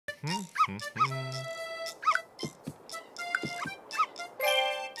Bum,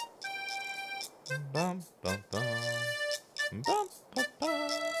 bum, bum. Bum, bum, bum.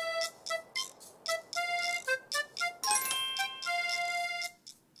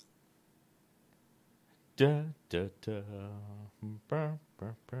 Da, da, da. Bum, bum,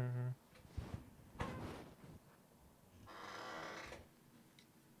 bum.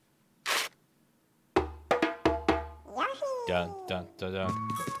 Dun, dun, dun, dun.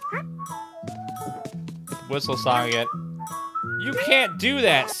 Whistle song again. You can't do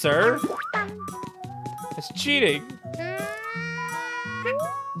that, sir. It's cheating.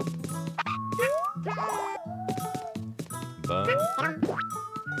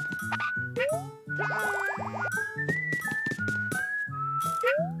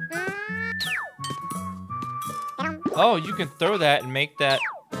 Oh, you can throw that and make that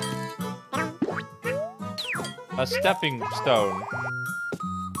a stepping stone.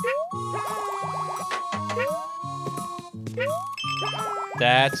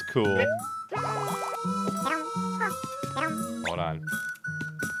 That's cool. Hold on.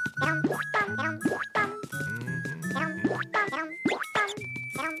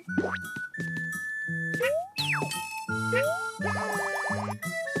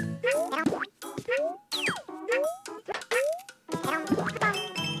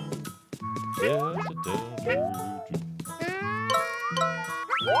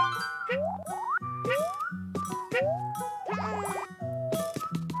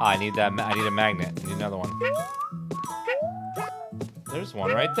 Oh, I need that. I need a magnet. I need another one. There's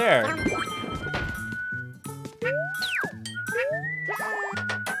one right there.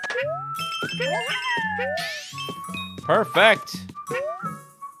 Perfect.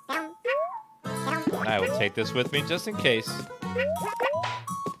 And I will take this with me just in case.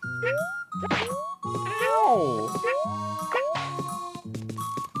 Ow.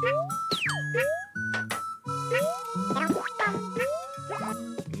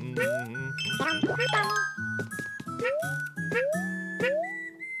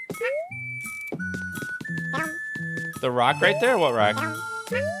 The rock right there? What rock?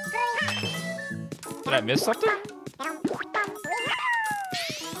 Did I miss something?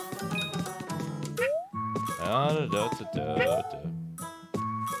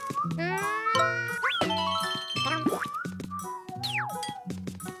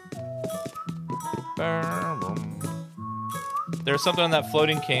 There's something on that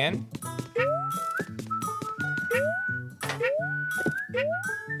floating can?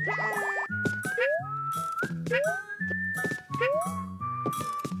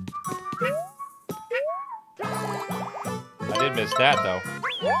 I did miss that though.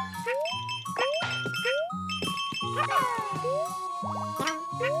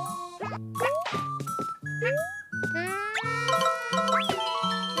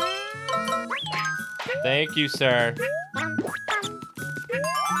 Thank you, sir.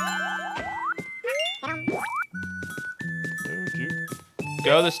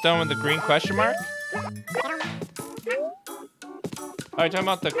 Go the stone with the green question mark? Are you talking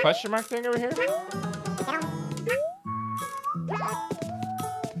about the question mark thing over here?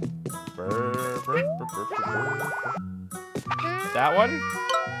 That one?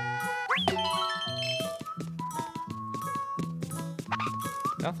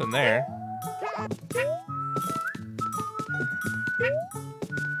 Nothing there.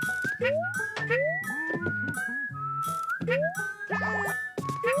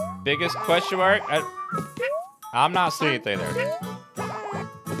 Biggest question mark? I'm not seeing anything there.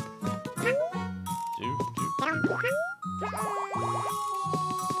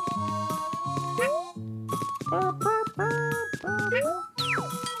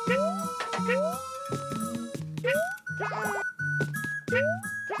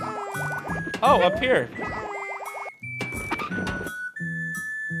 Oh, up here.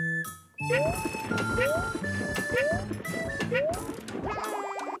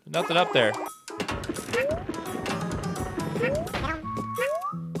 Nothing up there.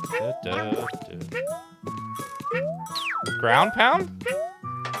 Ground pound?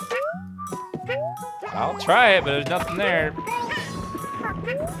 I'll try it, but there's nothing there.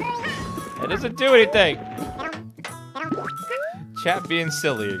 It doesn't do anything. Chat being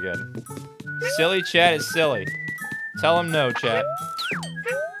silly again. Silly chat is silly. Tell him no, chat.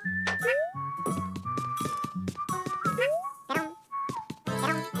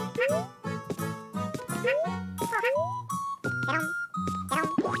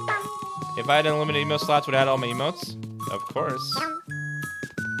 If I had unlimited emote slots, would I add all my emotes? Of course.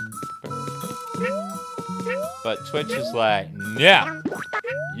 But Twitch is like, yeah,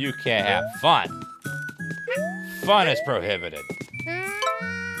 you can't have fun. Fun is prohibited.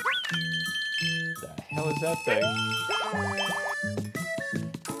 hell is that thing?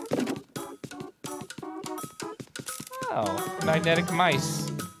 Oh, magnetic mice.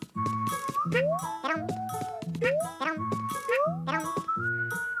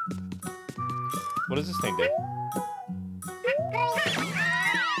 What does this thing do?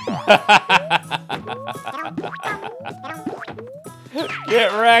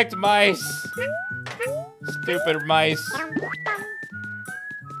 Get wrecked, mice! Stupid mice.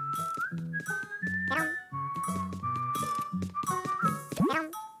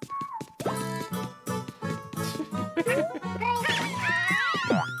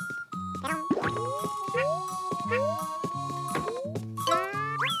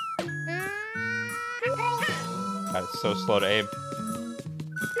 God, it's so slow to aim.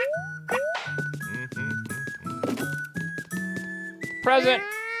 Present!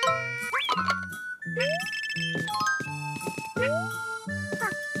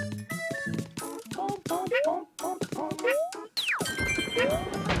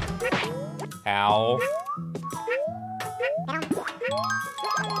 Ow.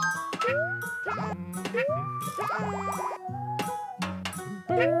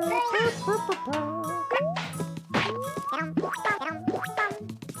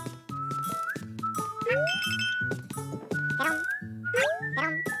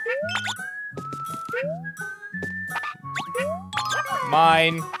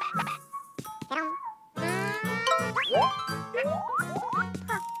 Mine.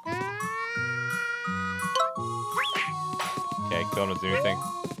 Okay, don't do anything.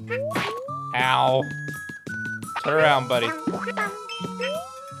 Ow. Turn around, buddy.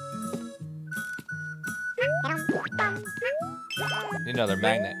 Need another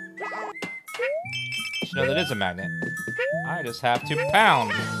magnet. You know that is a magnet. I just have to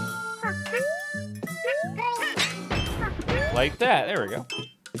pound. Like that. There we go.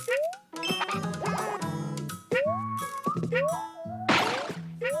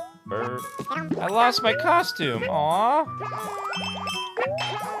 Burp. I lost my costume. Aww.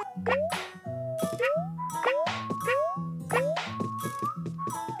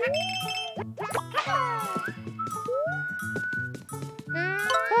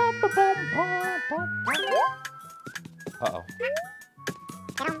 Uh-oh.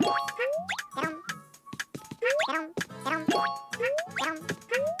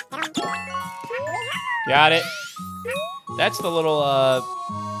 Got it. That's the little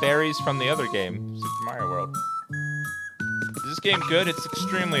berries from the other game, Super Mario World. Is this game good? It's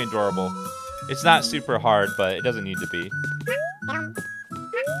extremely adorable. It's not super hard, but it doesn't need to be.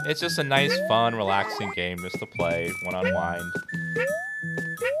 It's just a nice, fun, relaxing game just to play, one unwind.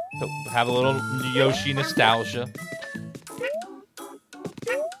 Have a little Yoshi nostalgia.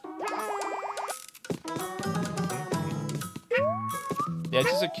 Yeah,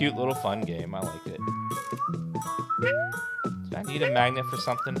 it's just a cute little fun game. I like it. Did I need a magnet for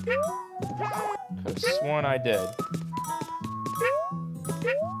something? Could have sworn I did.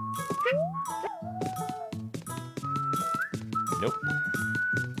 Nope.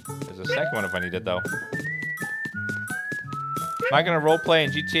 There's a second one if I need it, though. Am I gonna roleplay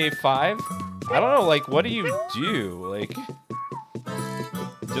in GTA 5? I don't know, like, what do you do? Like,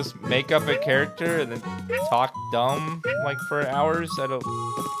 just make up a character and then talk dumb, like, for hours? I don't...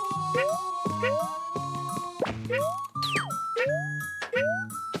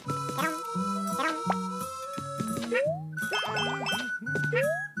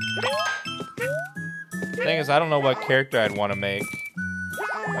 Thing is, I don't know what character I'd want to make.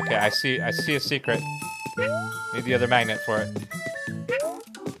 Okay, I see a secret. Need the other magnet for it.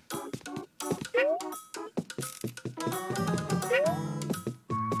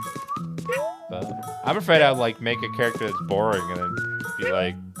 I'm afraid I'd like make a character that's boring and then be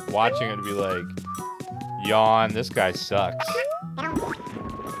like watching it and be like, yawn, this guy sucks.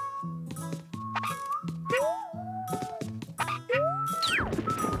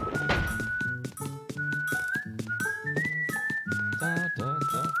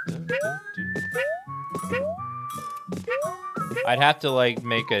 I'd have to like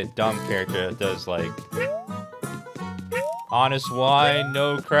make a dumb character that does like honest wine,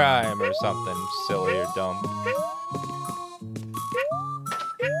 no crime, or something silly or dumb.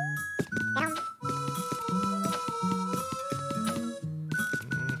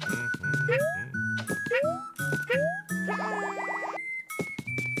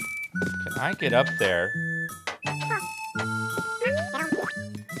 Can I get up there?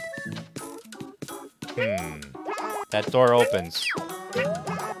 That door opens.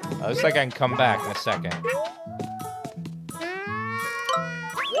 Looks like I can come back in a second.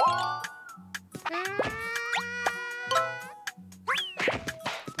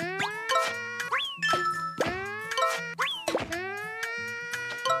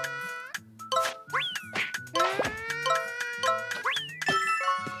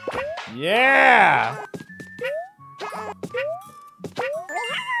 Yeah!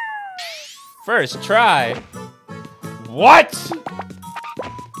 First try. What?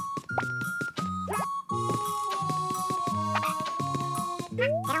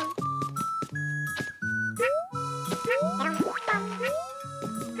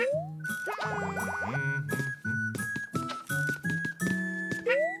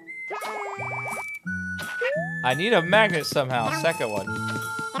 I need a magnet somehow. Second one.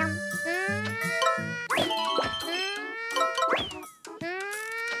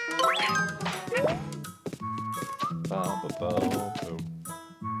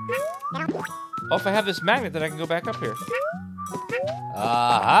 Oh, if I have this magnet, then I can go back up here.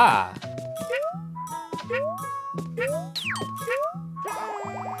 Aha!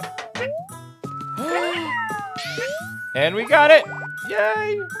 And we got it!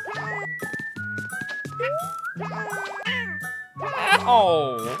 Yay!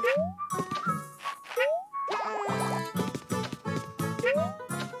 Ow!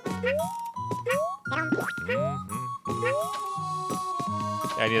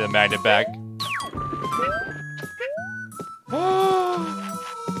 I need the magnet back.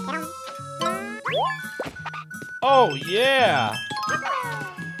 Oh, yeah!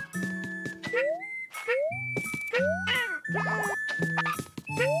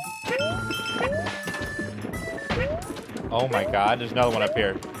 Oh my god, there's another one up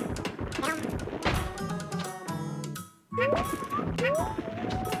here.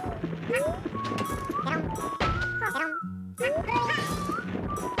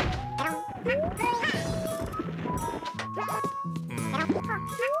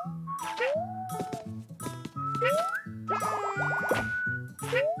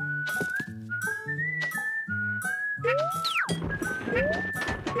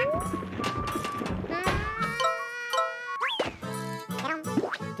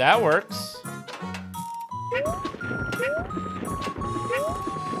 That works.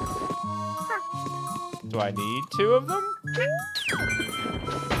 Do I need two of them?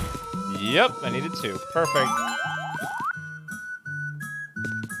 Yep, I needed two. Perfect.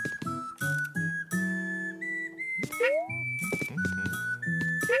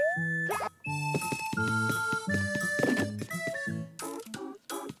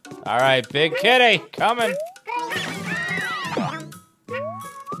 All right, big kitty, coming.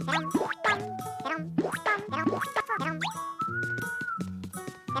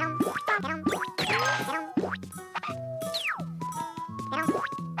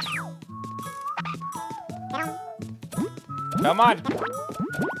 Come on.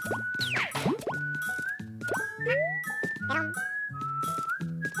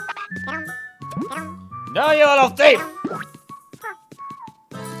 No, you little thief!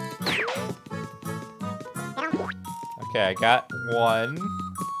 Okay, I got one.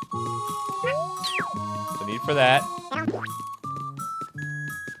 So need for that.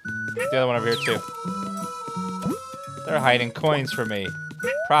 The other one over here too. They're hiding coins for me.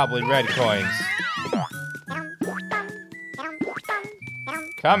 Probably red coins.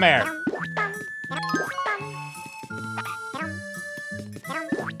 Come here.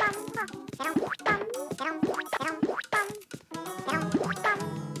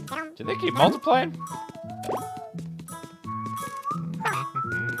 Do they keep multiplying?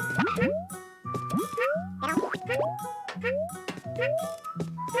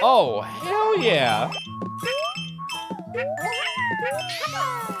 Oh, hell yeah.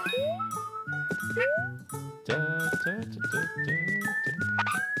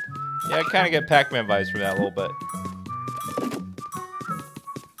 Yeah, I kind of get Pac-Man vibes from that a little bit.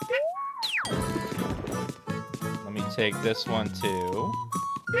 Let me take this one too.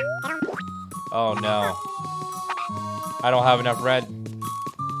 Oh no. I don't have enough red.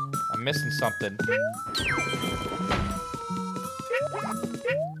 I'm missing something.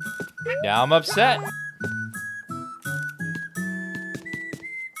 Now I'm upset.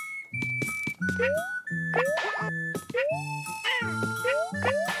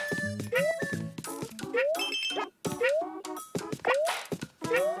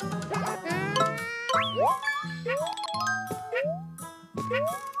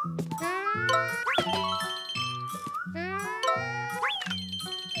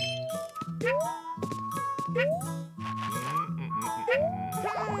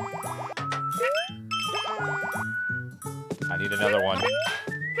 I need another one.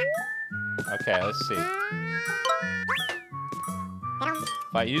 Okay, let's see. If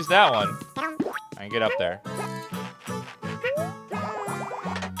I use that one, I can get up there.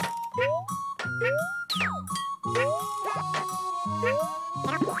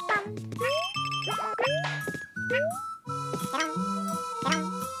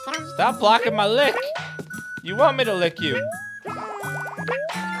 Stop blocking my lick. You want me to lick you.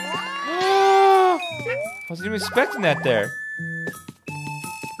 Wasn't even expecting that there.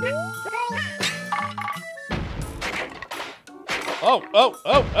 Oh, oh,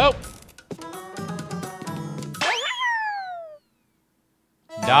 oh, oh.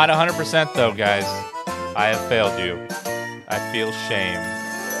 Not 100% though, guys. I have failed you. I feel shame.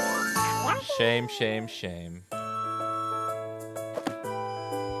 Shame, shame, shame.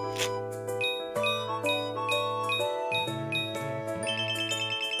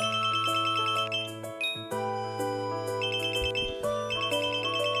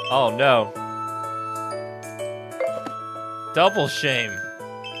 Oh no. Double shame.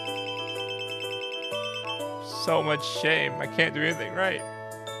 So much shame. I can't do anything right.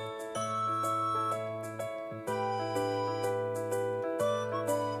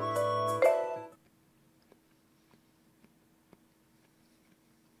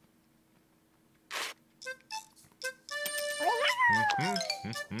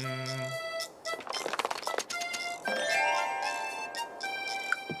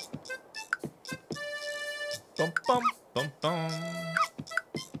 Bum, bum, bum, bum.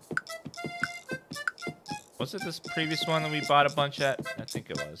 Was it this previous one that we bought a bunch at? I think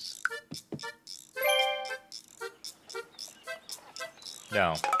it was.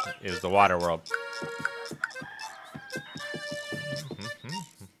 No, it was the Water World.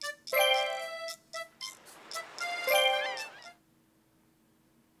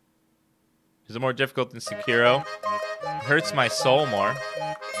 Is it more difficult than Sekiro? It hurts my soul more.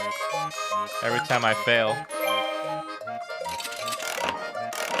 Every time I fail.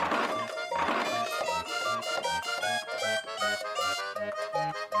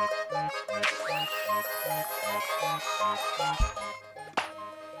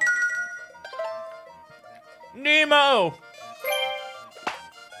 Nemo!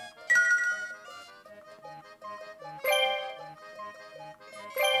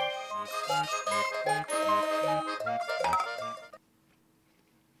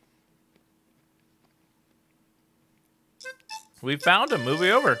 We found him. Movie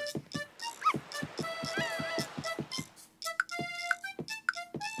over.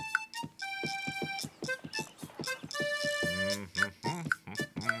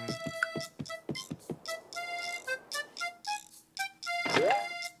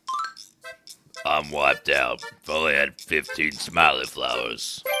 I'm wiped out. I've only had 15 smiley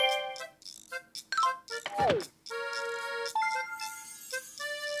flowers.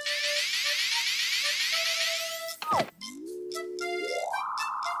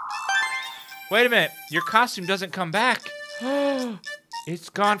 Wait a minute. Your costume doesn't come back. It's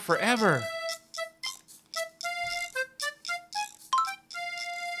gone forever.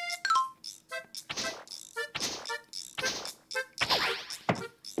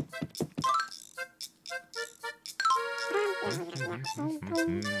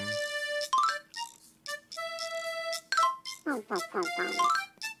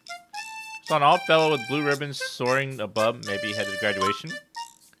 Saw an old fellow with blue ribbons soaring above, maybe headed to graduation.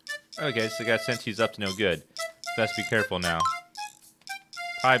 Okay, so the guy sent he's up to no good. Best be careful now.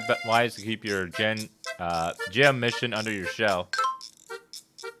 Probably wise to keep your gem mission under your shell.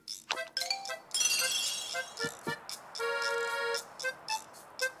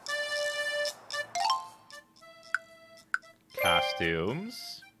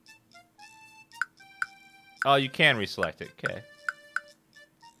 Costumes. Oh, you can reselect it. Okay.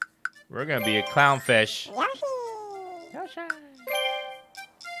 We're gonna be a clownfish. Yoshi! Yoshi!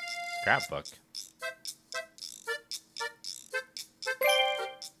 Scrapbook.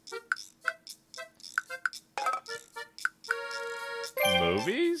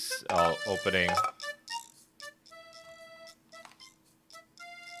 Movies? Oh, opening.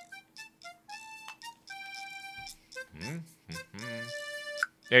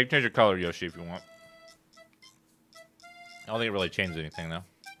 Yeah, you can change your color, Yoshi, if you want. I don't think it really changes anything, though.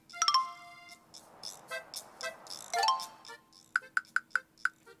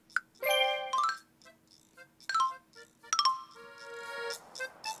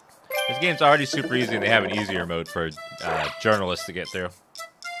 This game's already super easy, and they have an easier mode for journalists to get through.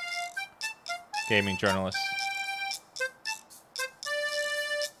 Gaming journalists.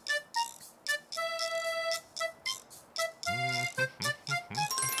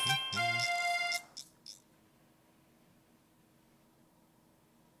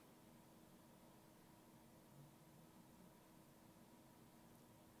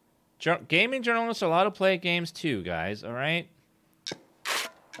 Gaming journalists are allowed to play games too, guys, alright?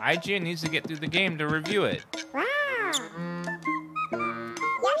 IGN needs to get through the game to review it. Wow!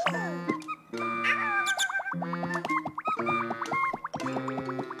 Yoshi!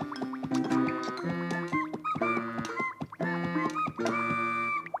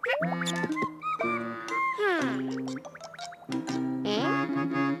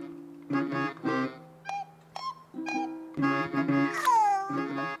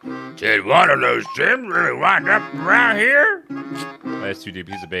 Did one of those Jims really wind up around here? Oh, that's too deep.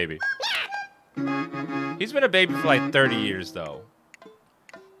 He's a baby. He's been a baby for like 30 years, though.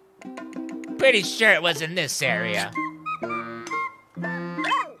 Pretty sure it was in this area.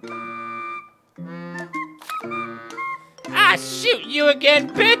 Ah, shoot you again,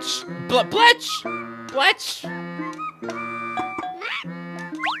 bitch! Bletch! Bletch!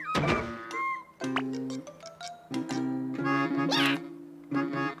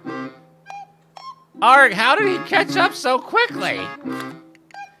 Arg, how did he catch up so quickly?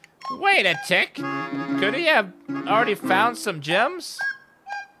 Wait a tick. Could he have already found some gems?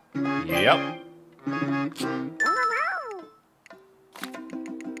 Yep.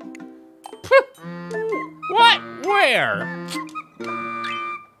 What? Where?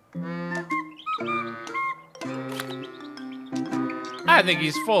 I think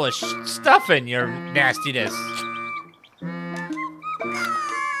he's full of stuff in your nastiness.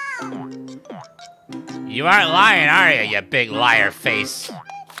 You aren't lying, are you, you big liar face?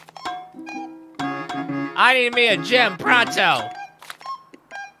 I need me a gem pronto.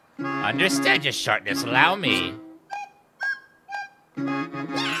 Understand your shortness, allow me.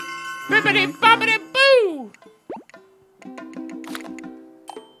 Bippity boppity boo!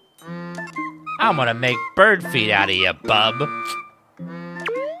 I'm gonna make bird feed out of you, bub.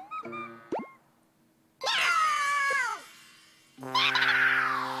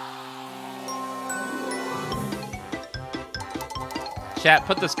 Chat,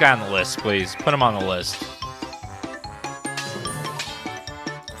 put this guy on the list, please. Put him on the list.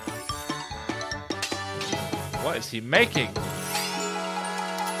 What is he making?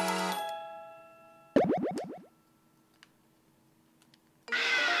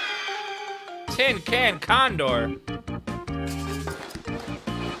 Tin can condor.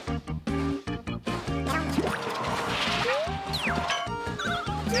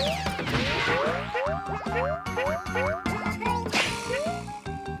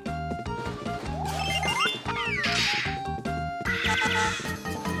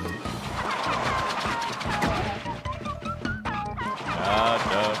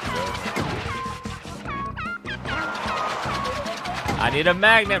 I need a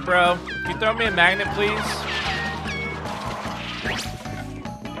magnet, bro. Can you throw me a magnet, please?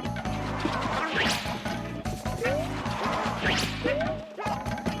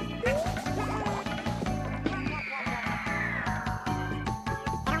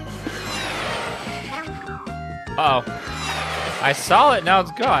 Uh-oh. I saw it, now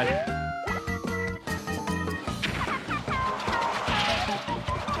it's gone.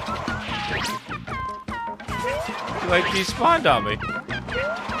 Like he spawned on me.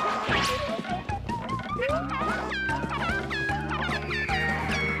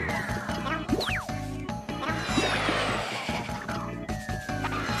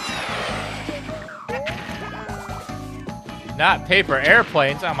 Not paper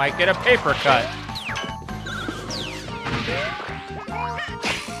airplanes, I might get a paper cut.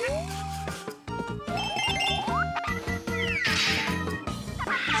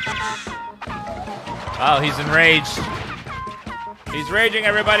 Oh, he's enraged. He's raging,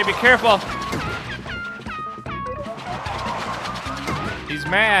 everybody, be careful. He's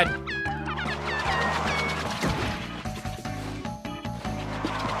mad.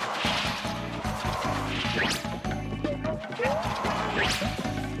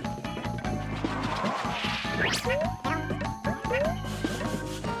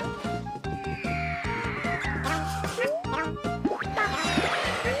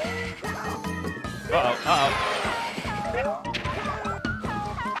 Uh-oh, uh-oh.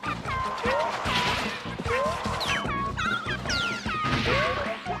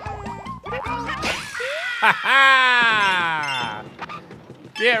 Ha ha!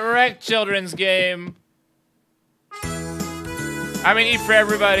 Get wrecked, children's game. I mean, eat for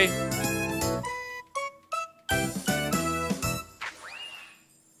everybody.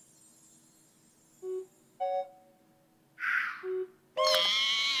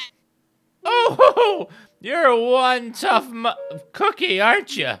 Oh, you're one tough cookie,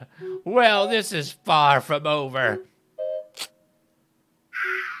 aren't you? Well, this is far from over.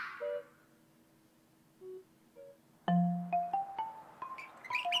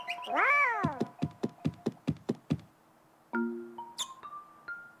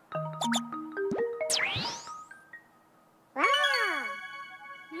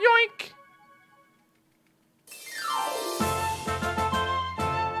 Yoink!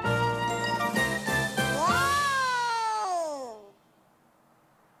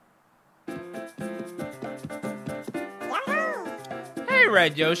 Hey,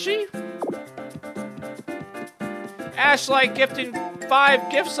 Red Yoshi. Ashlight gifting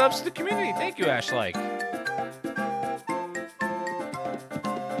 5 gift subs to the community. Thank you, Ashlike.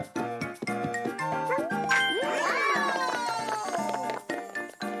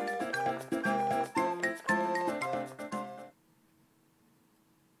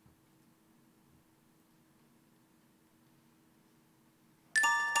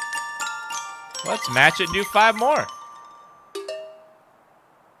 Let's match it and do 5 more.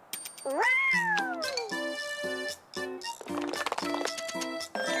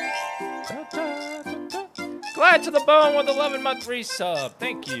 Glad to the bone with 11-month resub.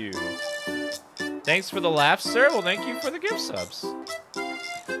 Thank you. Thanks for the laughs, sir. Well, thank you for the gift subs.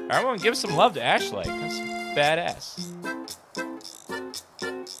 Everyone give some love to Ashley. That's badass.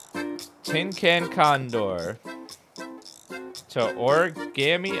 Tin Can Condor. To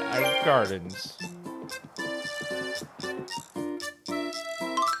Origami Gardens.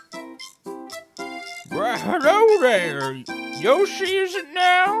 Well, hello there. Yoshi, is it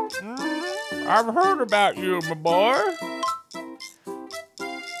now? I've heard about you, my boy.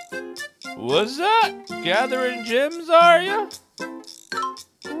 What's that? Gathering gems, are you?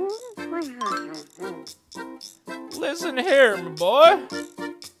 Listen here, my boy.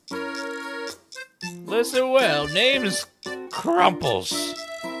 Listen well, name's Crumples.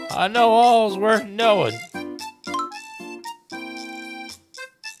 I know all's worth knowing.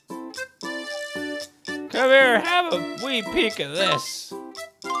 Come here, have a wee peek of this.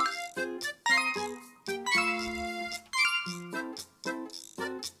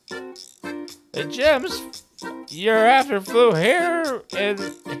 The gems you're after flew here and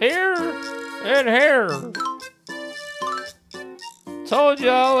here and here. Told you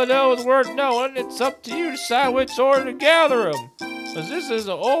all I know is worth knowing. It's up to you to decide which order to gather them. Cause this is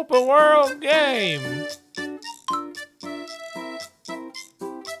an open world game.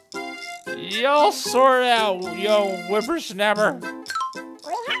 Y'all sort it out, yo whippersnapper.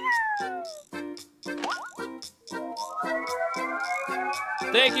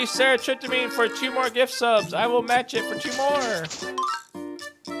 Thank you, Sarah Trittamine, for 2 more gift subs. I will match it for 2 more.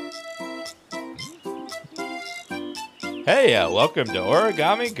 Hey, welcome to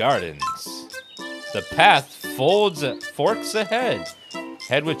Origami Gardens. The path forks ahead.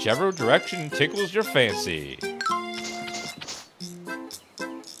 Head whichever direction tickles your fancy.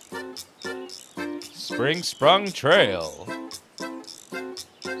 Spring Sprung Trail.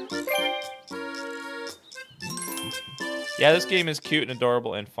 Yeah, this game is cute and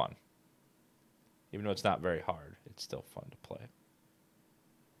adorable and fun. Even though it's not very hard, it's still fun to play.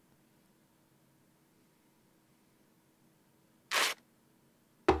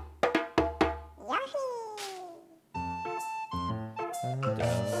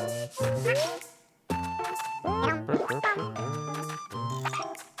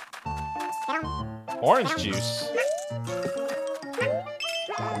 Orange juice.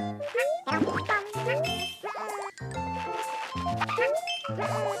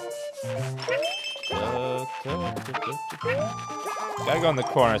 Gotta go in the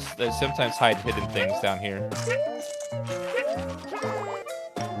corners. They sometimes hide hidden things down here.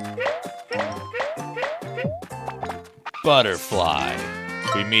 Butterfly.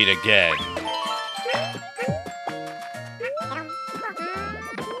 We meet again.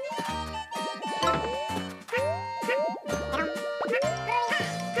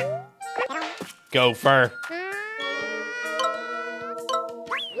 Gopher.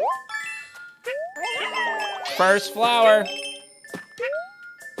 First flower.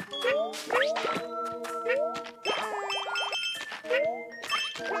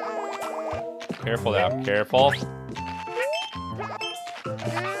 Careful now, careful.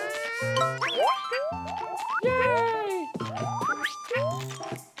 Yay!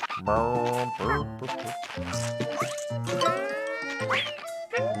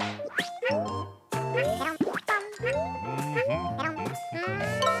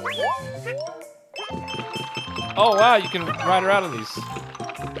 Oh wow, you can ride her out of these.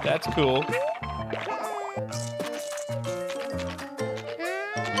 That's cool.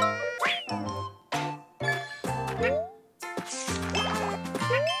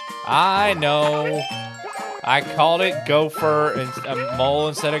 I know. I called it gopher and a mole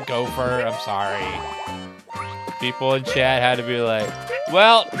instead of gopher. I'm sorry. People in chat had to be like,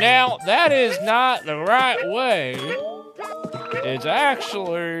 well, now that is not the right way. It's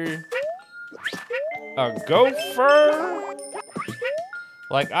actually a gopher.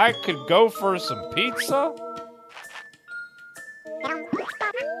 Like I could go for some pizza.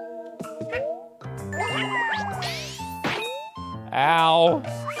 Ow.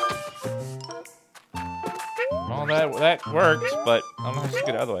 Well, that worked, but I don't know how to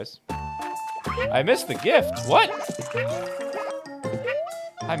get it otherwise. I missed the gift. What?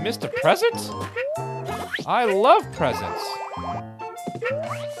 I missed a present? I love presents.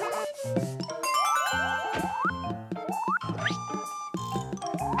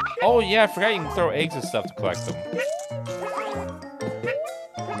 Oh yeah, I forgot you can throw eggs and stuff to collect them.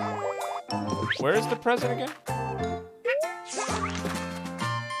 Where is the present again?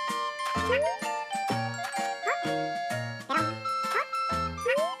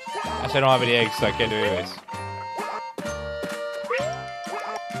 Actually, I don't have any eggs, so I can't do it anyways.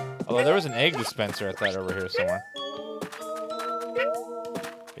 Although there was an egg dispenser, I thought, over here somewhere.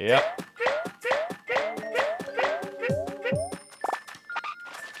 Yep.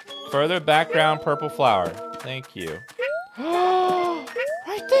 Further background, purple flower. Thank you.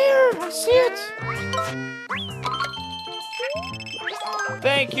 Right there! I see it!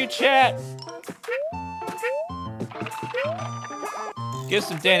 Thank you, chat! Give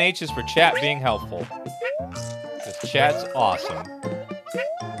some Dan H's for chat being helpful. This chat's awesome.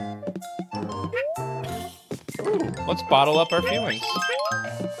 Ooh, let's bottle up our feelings.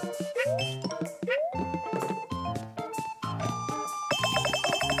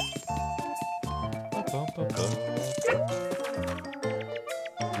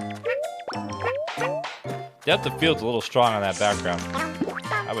 Depth of field's a little strong on that background.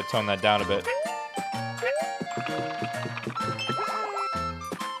 I would tone that down a bit.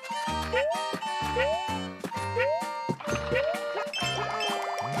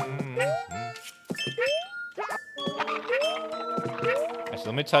 Actually,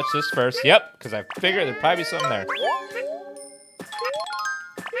 let me touch this first. Yep, because I figured there'd probably be something there.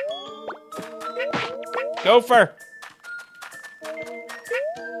 Gopher!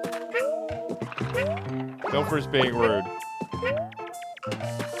 Gopher's being rude.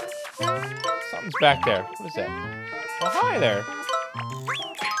 Something's back there. What is that? Oh, hi there.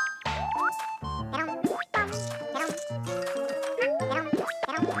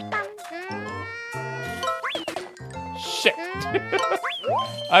 Shit.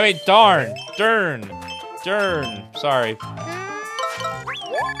 I mean, darn. Darn. Sorry.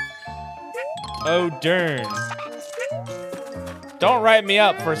 Oh, darn. Don't write me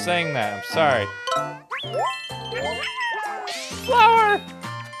up for saying that. I'm sorry. Flower!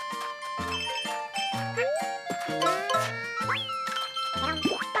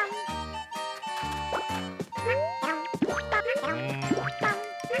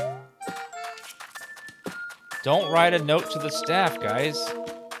 Don't write a note to the staff, guys.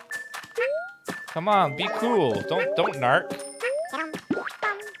 Come on, be cool. Don't narc.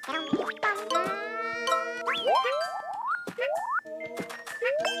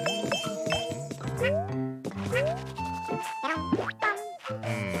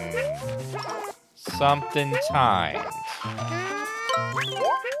 Something timed.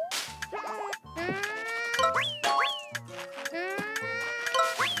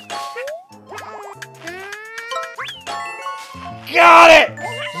 Got it!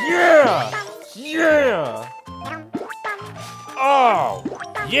 Yeah! Yeah! Oh!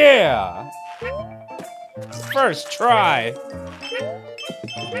 Yeah! First try.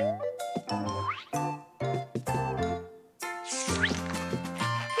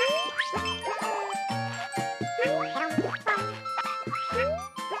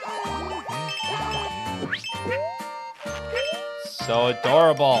 So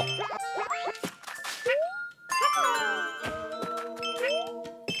adorable.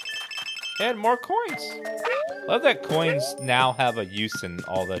 And more coins. Love that coins now have a use in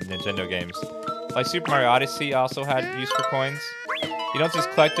all the Nintendo games. Like Super Mario Odyssey also had use for coins. You don't just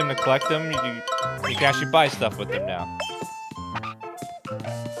collect them to collect them, you can actually buy stuff with them now.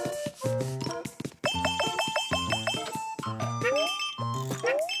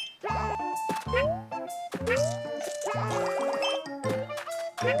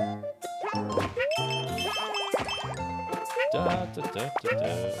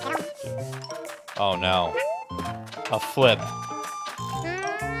 Oh no. A flip.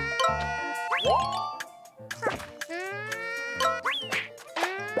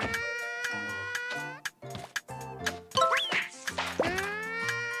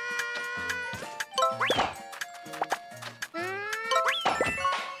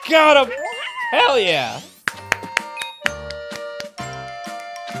 Got him! Hell yeah!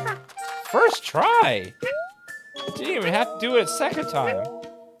 First try! Didn't even have to do it a second time.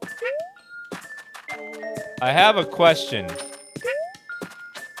 I have a question.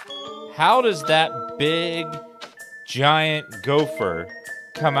 How does that big, giant gopher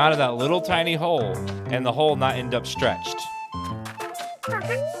come out of that little tiny hole and the hole not end up stretched?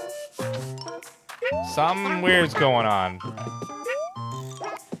 Something weird's going on.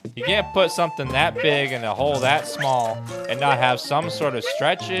 You can't put something that big in a hole that small and not have some sort of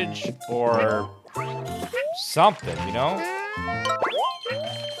stretchage or something, you know?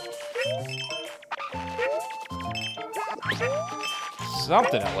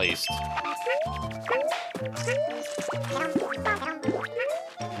 Something at least.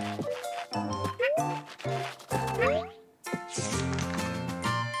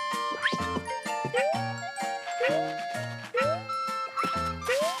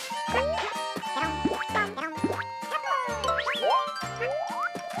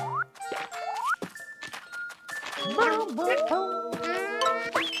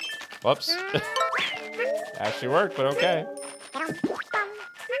 Whoops. Actually worked, but okay. I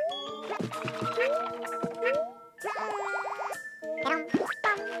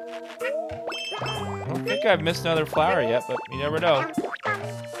don't think I've missed another flower yet, but you never know.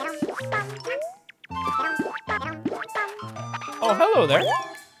 Oh, hello there.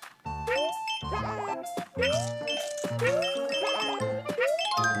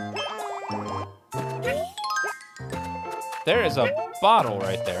 There is a bottle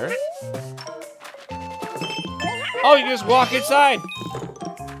right there. Oh, you just walk inside.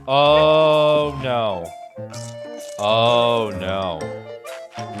 Oh, no. Oh, no.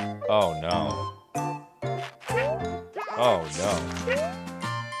 Oh, no. Oh, no.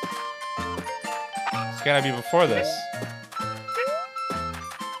 It's gotta be before this.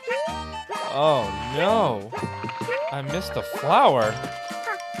 Oh, no. I missed a flower.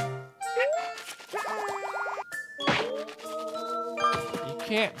 You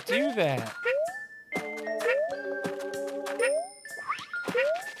can't do that.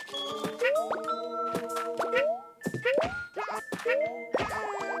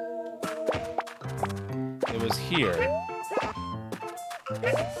 It was here.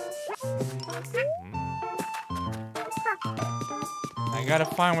 I gotta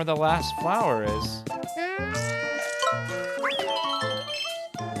find where the last flower is.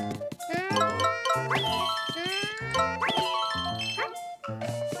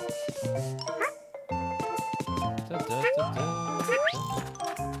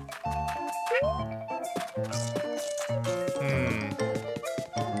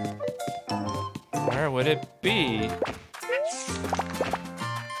 Where would it be?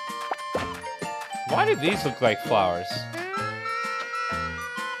 Why do these look like flowers?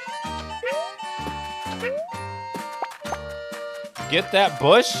 Get that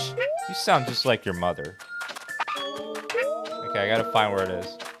bush? You sound just like your mother. Okay, I gotta find where it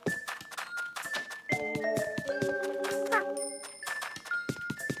is.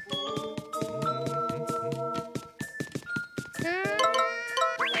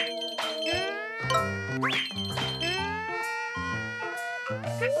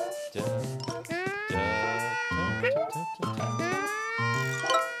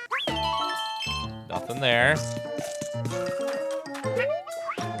 Nothing there.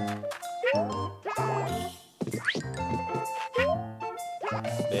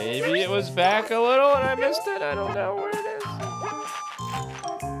 Maybe it was back a little and I missed it. I don't know where it is.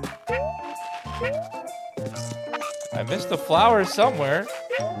 I missed the flower somewhere,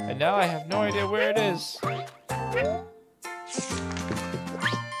 and now I have no idea where it is.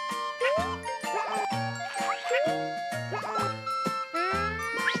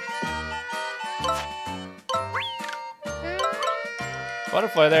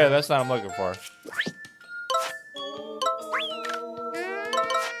 Butterfly there, that's not what I'm looking for.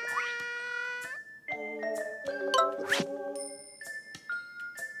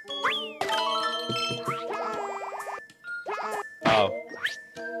 Oh.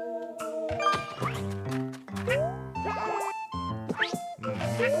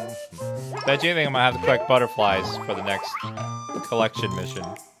 Bet you anything I'm gonna have to collect butterflies for the next collection mission.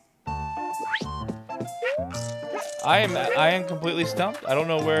 I am completely stumped. I don't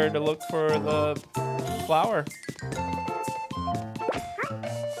know where to look for the flower.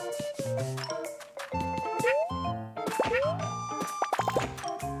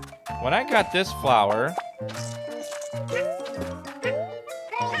 When I got this flower,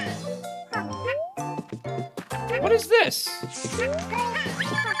 what is this?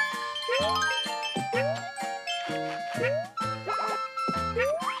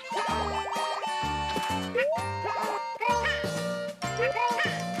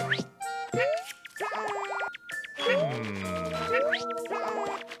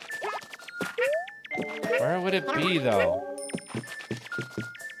 Where would it be, though?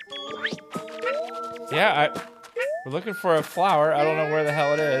 Yeah, we're looking for a flower. I don't know where the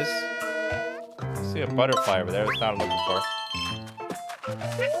hell it is. I see a butterfly over there. That's not what I'm looking for.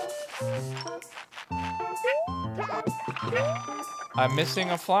 I'm missing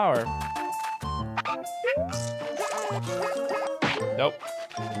a flower. Nope.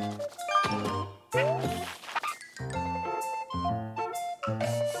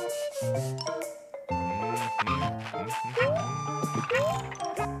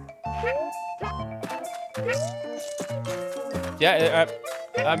 Yeah,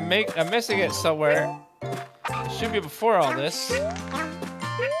 I'm missing it somewhere. It should be before all this.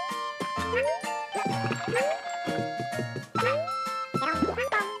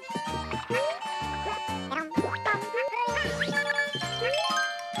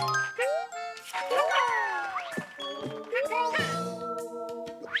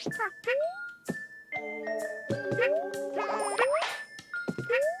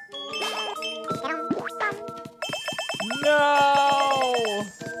 No!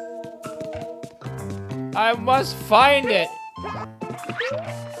 I must find it.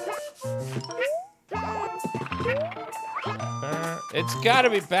 It's gotta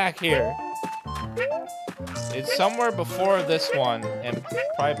be back here. It's somewhere before this one, and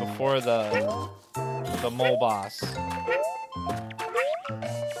probably before the mole boss.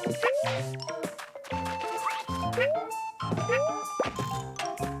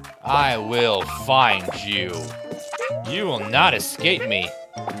 I will find you. You will not escape me.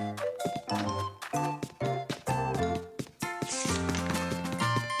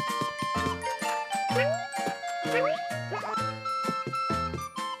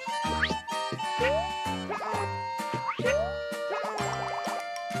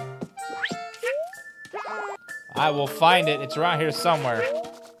 I will find it. It's around here somewhere.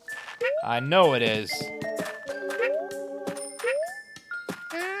 I know it is.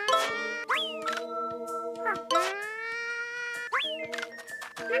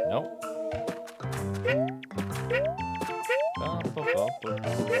 Nope.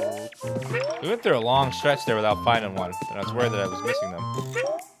 We went through a long stretch there without finding one, and I was worried that I was missing them.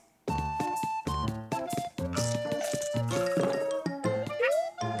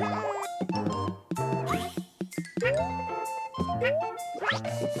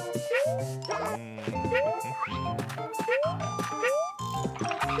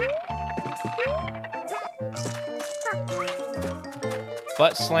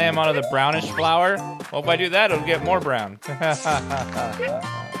 Butt slam onto the brownish flour. Well, if I do that, it'll get more brown. There's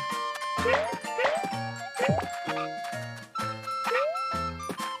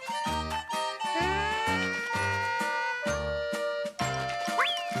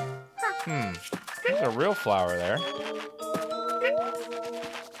a real flower there.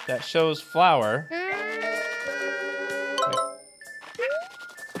 That shows flower.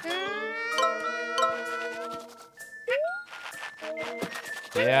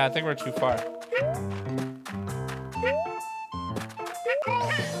 Yeah, I think we're too far.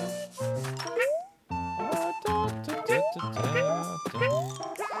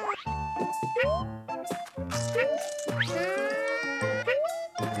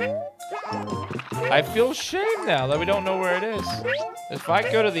 I feel shame now that we don't know where it is. If I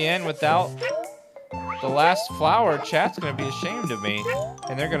go to the end without the last flower, chat's gonna be ashamed of me.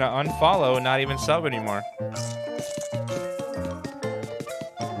 And they're gonna unfollow and not even sub anymore.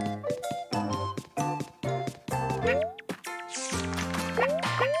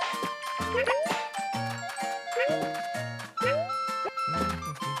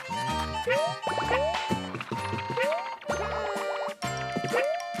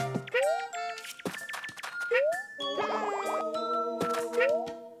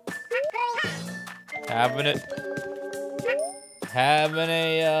 Having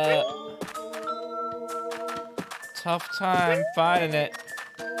a tough time finding it.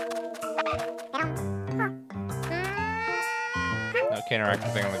 No, can't interact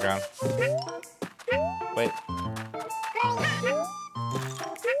with the thing on the ground. Wait.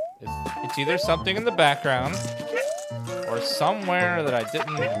 It's either something in the background or somewhere that I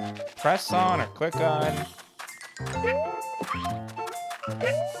didn't press on or click on.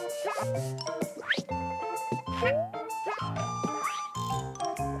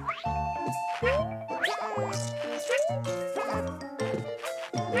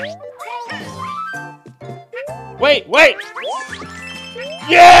 Wait, wait!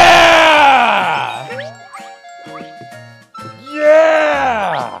 Yeah!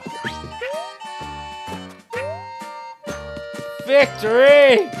 Yeah!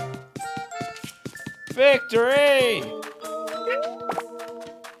 Victory! Victory!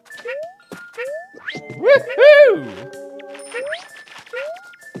 Woohoo!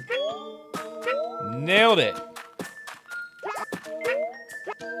 Nailed it.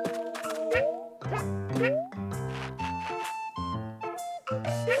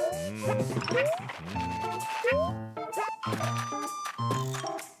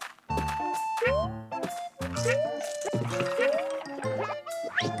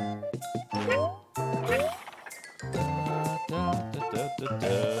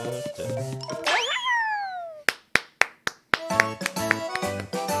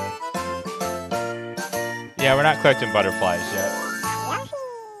 Yeah, we're not collecting butterflies yet.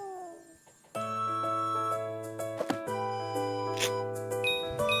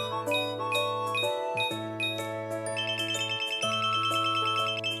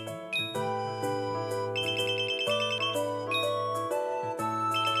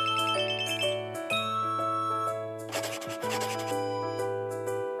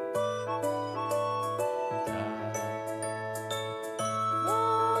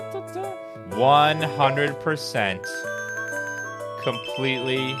 One 100%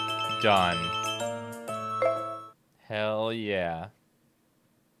 completely done. Hell yeah.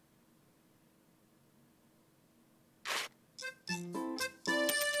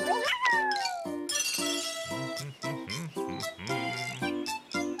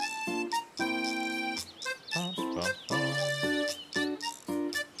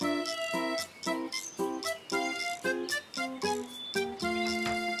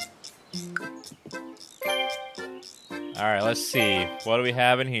 All right, let's see. What do we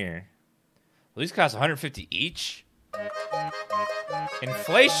have in here? Well, these cost 150 each?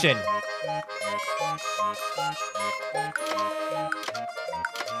 Inflation.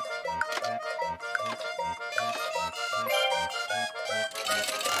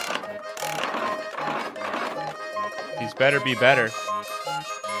 These better be better.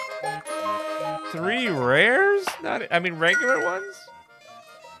 3 rares? I mean regular ones?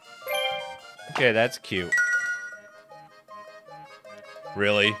 Okay, that's cute.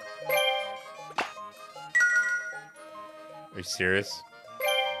 Really? Are you serious?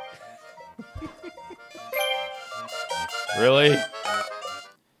 Really?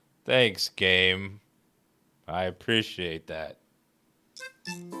 Thanks, game. I appreciate that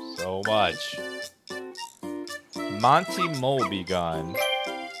so much. Monty Mole be gone.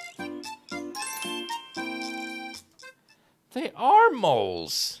 They are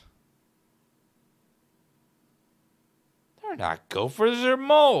moles. They're not gophers, they're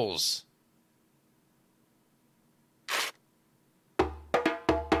moles.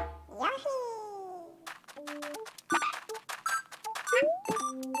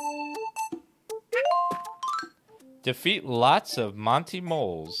 Defeat lots of Monty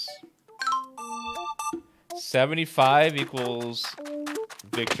moles. 75 equals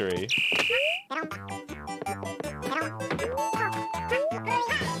victory.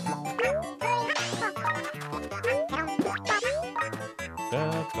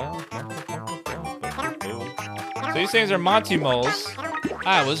 So these things are Monty moles.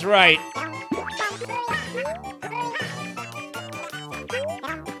 I was right.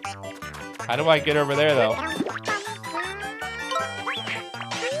 How do I get over there, though?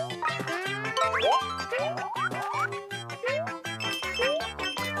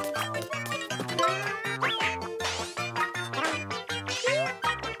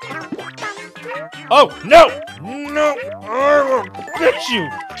 Oh, no! No! I will get you!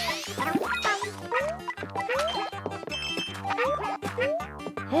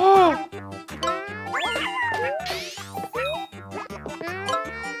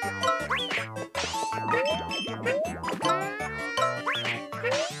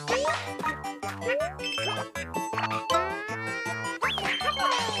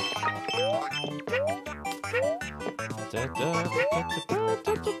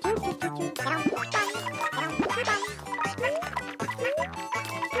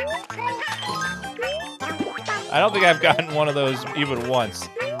 I don't think I've gotten one of those even once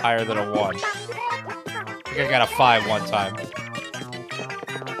higher than a 1. I think I got a 5 one time.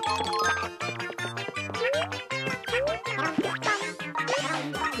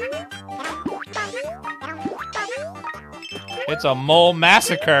 It's a mole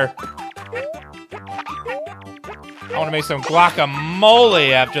massacre. I want to make some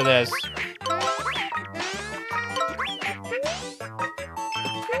guacamole after this.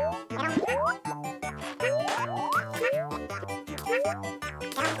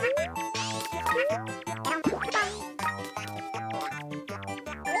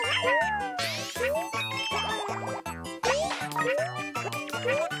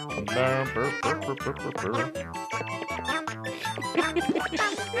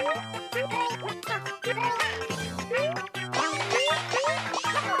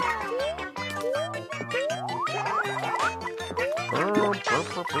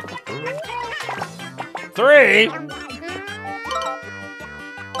 Three?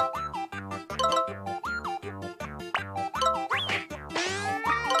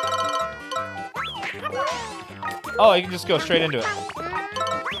 Oh, you can just go straight into it.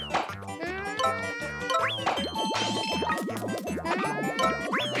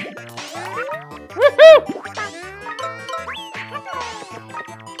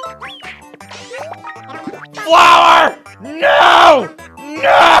 flower! No!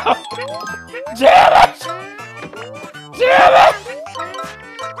 No! Damn it! Damn it!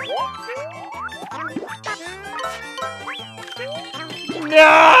 No!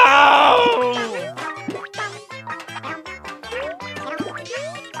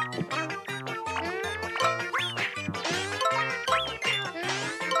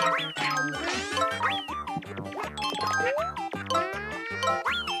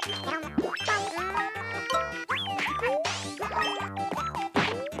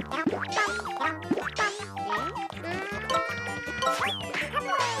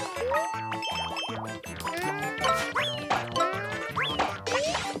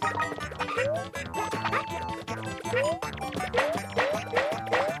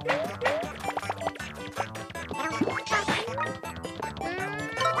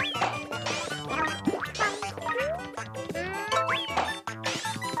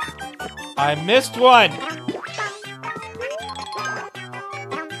 I missed one.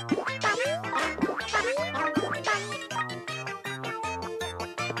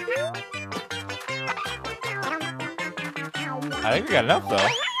 I think we got enough, though.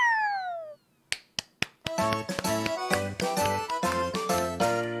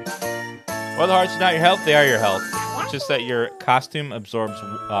 Well, the hearts are not your health, they are your health. It's just that your costume absorbs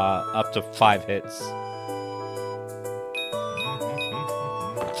up to 5 hits.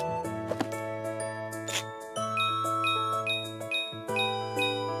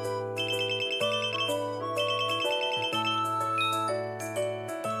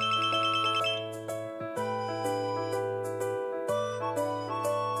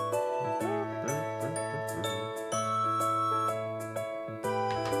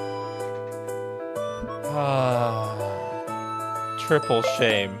 Triple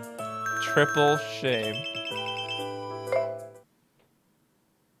shame. Triple shame.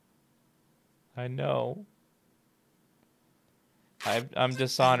 I know. I'm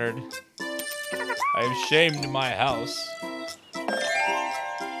dishonored. I've shamed my house.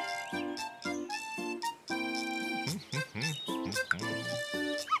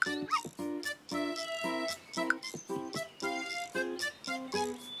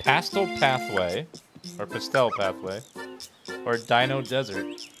 Pastel Pathway, or Pastel Pathway, or Dino Desert.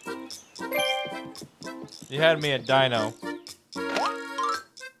 You had me at Dino.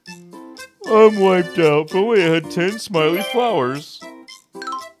 I'm wiped out, but we had 10 smiley flowers.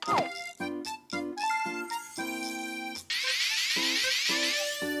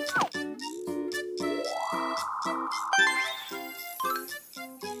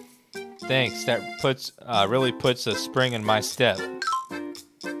 Thanks, that really puts a spring in my step.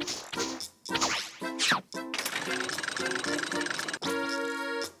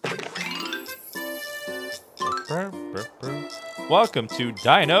 Welcome to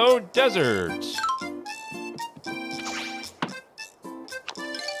Dino Desert.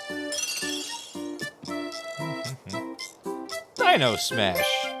 Dino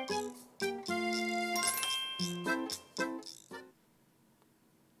Smash.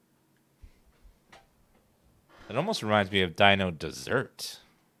 It almost reminds me of Dino Dessert.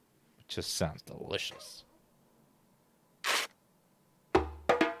 It just sounds delicious.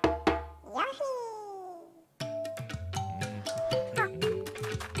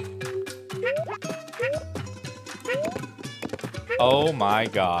 Oh my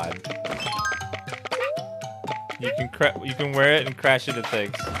god. You can wear it and crash into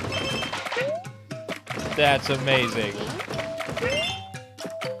things. That's amazing.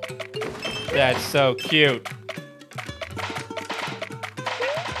 That's so cute.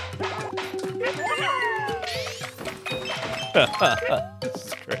 This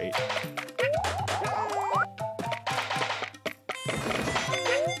is great.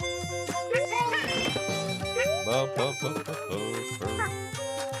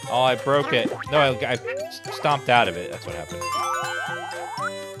 Oh, I broke it. No, I stomped out of it. That's what happened.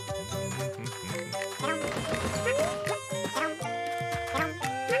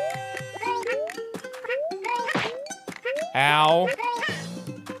 Ow.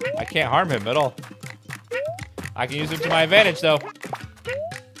 I can't harm him at all. I can use him to my advantage, though.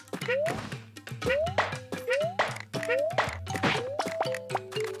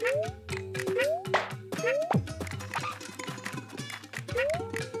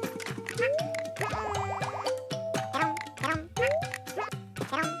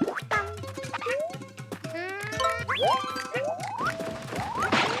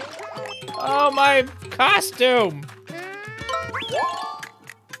 Oh, my costume!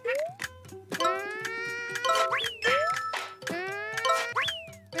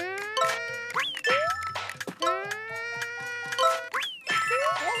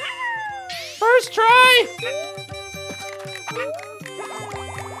 First try!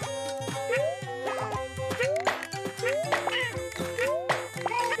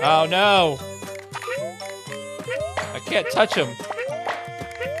 Oh no! I can't touch him.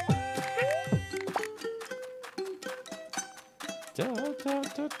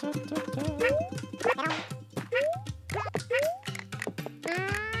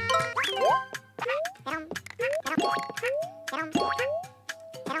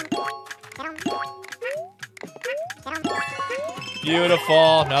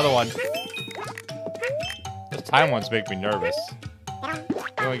 Beautiful. Another one. Those time ones make me nervous.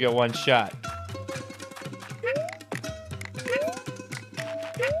 You only get one shot.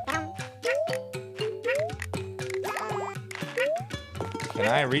 Can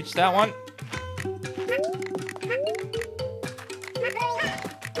I reach that one?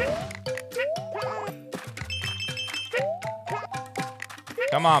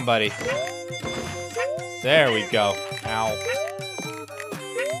 Come on, buddy. There we go. Ow.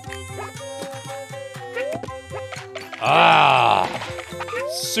 Ah!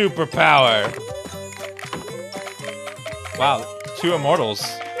 Superpower. Wow, 2 immortals.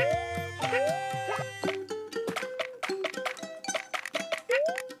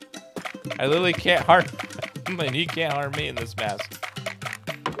 I literally can't harm him, and he can't harm me in this mask.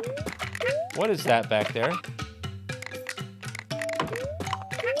 What is that back there?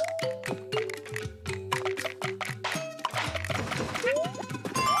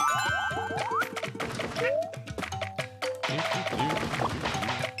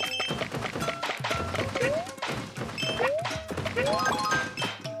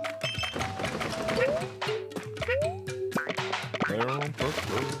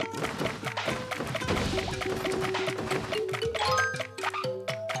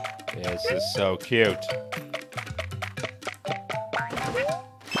 This is so cute.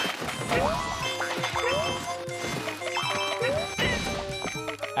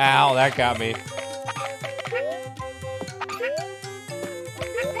 Ow, that got me.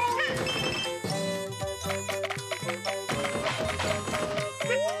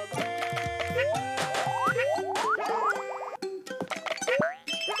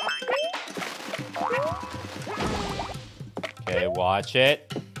 Okay, watch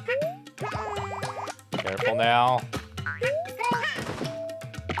it. Careful now.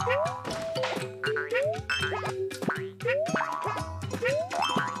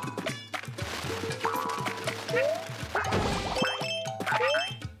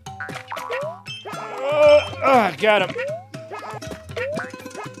 Got him.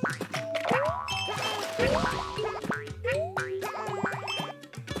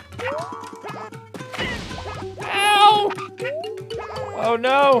 Ow! Oh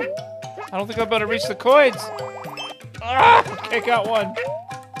no! I don't think I'm about to reach the coins. Ah! I got one.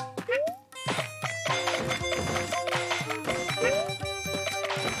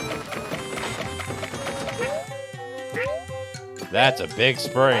 That's a big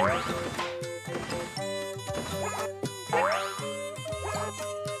spring.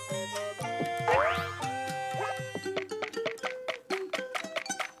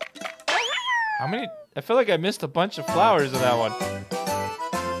 How many? I feel like I missed a bunch of flowers in that one.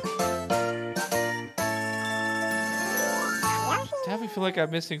 I definitely feel like I'm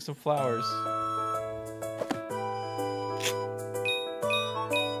missing some flowers.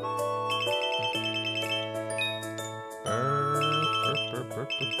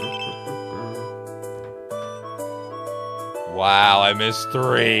 Wow, I missed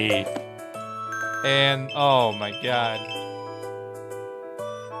 3. And, oh my god.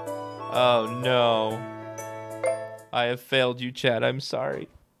 Oh no. I have failed you, Chad. I'm sorry.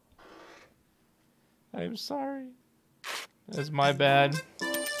 I'm sorry. That's my bad.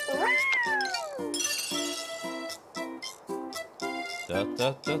 Da,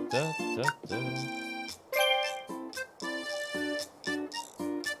 da, da, da, da, da.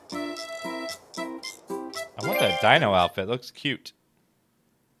 I want that dino outfit. Looks cute.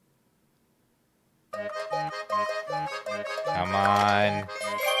 Come on.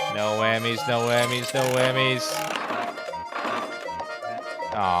 No whammies, no whammies, no whammies.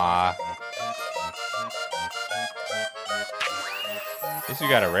 Aww. At least we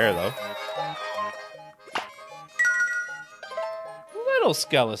got a rare, though. Little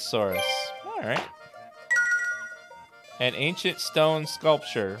Skelosaurus. Alright. An ancient stone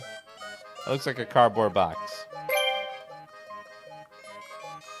sculpture. It looks like a cardboard box.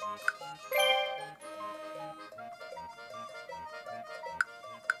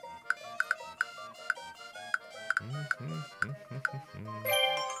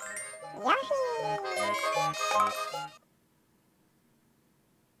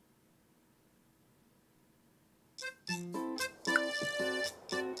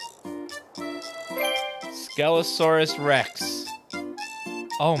 Skelosaurus Rex.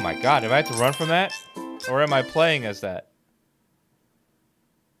 Oh my god, do I have to run from that? Or am I playing as that?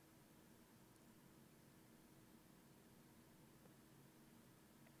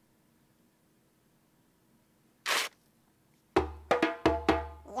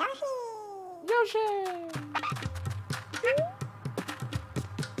 Yoshi!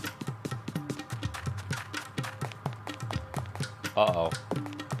 Uh-oh.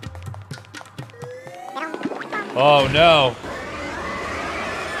 Oh no!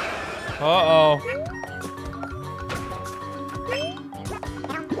 Uh-oh.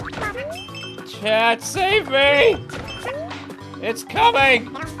 Chat, save me! It's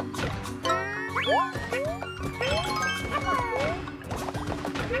coming!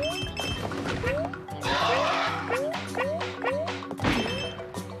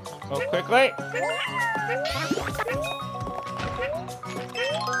 Go quickly!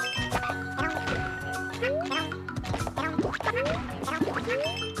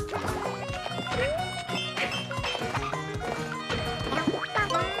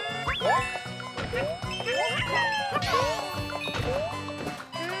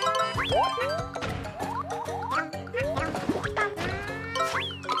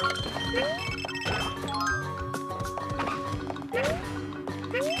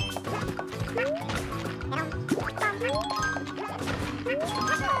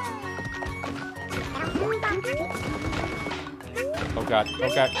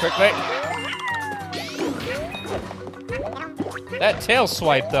 Oh god, quickly! That tail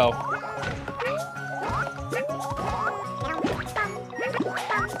swipe, though.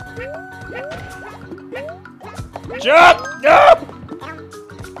 Jump! No!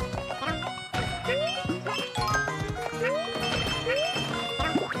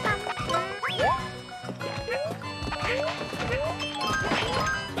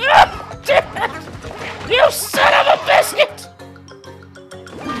 Ah, damn it! You son of a biscuit!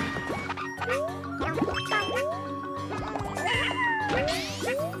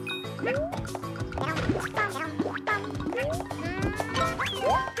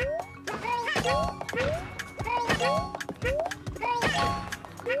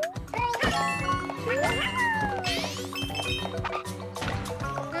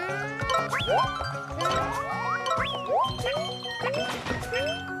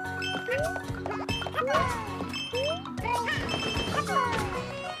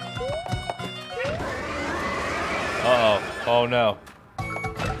 Uh-oh. Oh, no.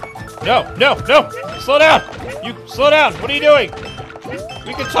 No, no, no! Slow down! You, slow down! What are you doing?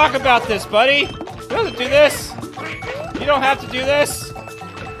 We can talk about this, buddy! You don't have to do this! You don't have to do this!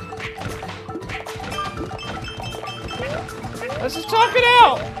 Let's just talk it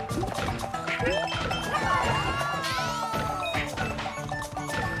out!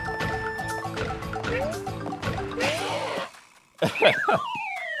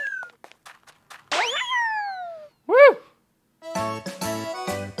 Woo!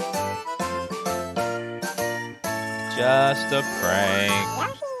 Just a prank.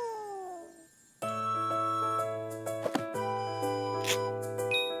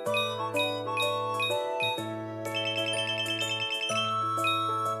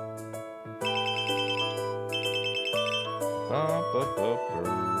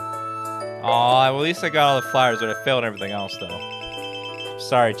 Aw, well, at least I got all the flowers, but I failed everything else, though.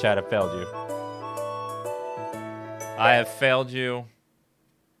 Sorry, Chad, I failed you. I have failed you.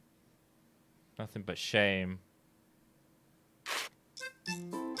 Nothing but shame.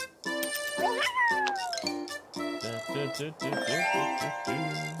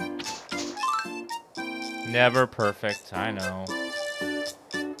 Never perfect, I know.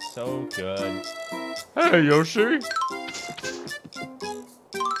 So good. Hey, Yoshi!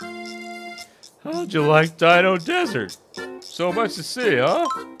 How'd you like Dino Desert? So much to see, huh?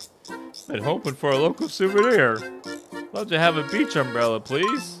 Been hoping for a local souvenir. Love to have a beach umbrella,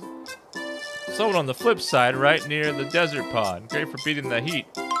 please. Sold on the flip side, right near the desert pod. Great for beating the heat.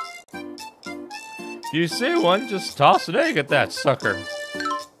 If you see one, just toss an egg at that sucker.